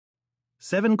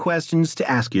7 Questions to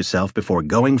Ask Yourself Before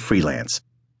Going Freelance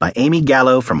by Amy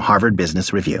Gallo from Harvard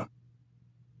Business Review.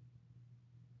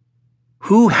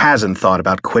 Who hasn't thought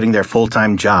about quitting their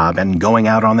full-time job and going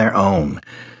out on their own?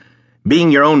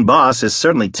 Being your own boss is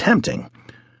certainly tempting,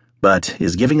 but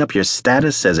is giving up your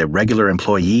status as a regular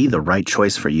employee the right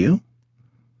choice for you?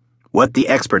 What the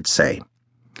experts say.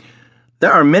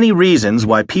 There are many reasons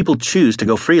why people choose to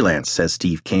go freelance, says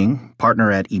Steve King,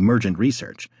 partner at Emergent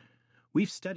Research. We've studied